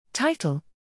Title: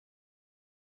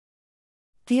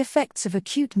 The effects of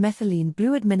acute methylene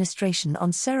blue administration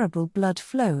on cerebral blood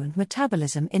flow and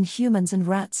metabolism in humans and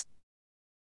rats.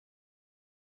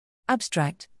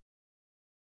 Abstract: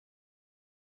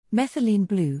 Methylene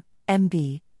Blue,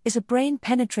 MB, is a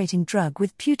brain-penetrating drug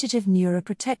with putative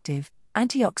neuroprotective,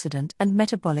 antioxidant and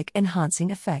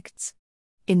metabolic-enhancing effects.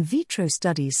 In vitro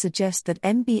studies suggest that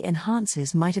MB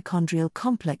enhances mitochondrial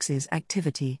complexes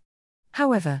activity.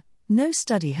 However, no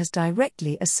study has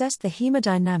directly assessed the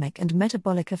hemodynamic and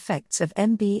metabolic effects of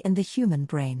MB in the human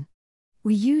brain.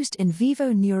 We used in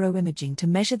vivo neuroimaging to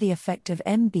measure the effect of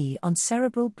MB on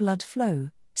cerebral blood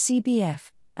flow,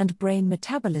 CBF, and brain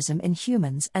metabolism in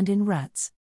humans and in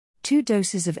rats. 2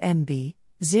 doses of MB,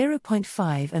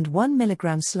 0.5 and 1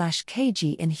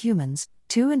 mg/kg in humans,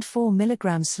 2 and 4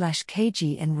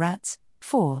 mg/kg in rats,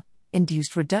 4,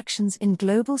 induced reductions in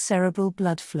global cerebral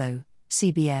blood flow,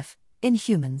 CBF, in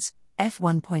humans,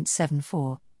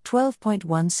 F1.74,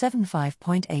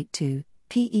 12.175.82,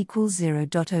 p equals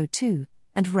 0.02,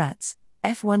 and rats,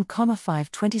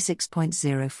 F1,5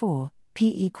 26.04,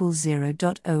 p equals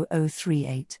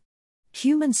 0.0038.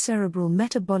 Human cerebral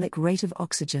metabolic rate of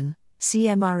oxygen,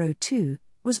 CMRO2,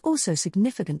 was also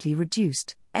significantly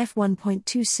reduced,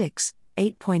 F1.26,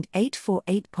 8.84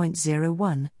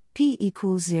 8.01, p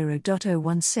equals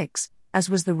 0.016, as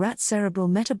was the rat cerebral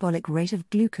metabolic rate of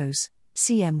glucose,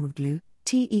 CMRGLU,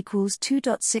 t equals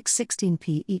 2.616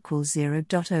 p equals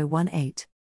 0.018.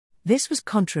 This was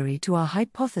contrary to our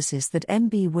hypothesis that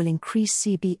MB will increase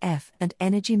CBF and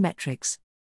energy metrics.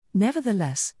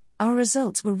 Nevertheless, our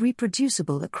results were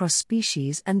reproducible across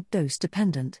species and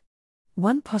dose-dependent.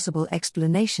 One possible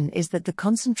explanation is that the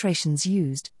concentrations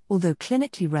used, although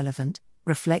clinically relevant,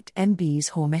 reflect MB's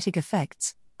hormetic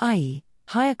effects, i.e.,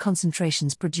 higher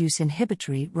concentrations produce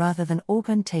inhibitory rather than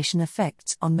augmentation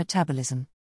effects on metabolism.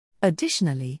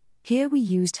 Additionally, here we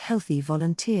used healthy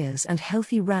volunteers and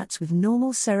healthy rats with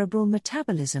normal cerebral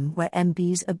metabolism where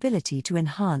MB's ability to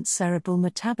enhance cerebral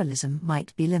metabolism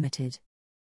might be limited.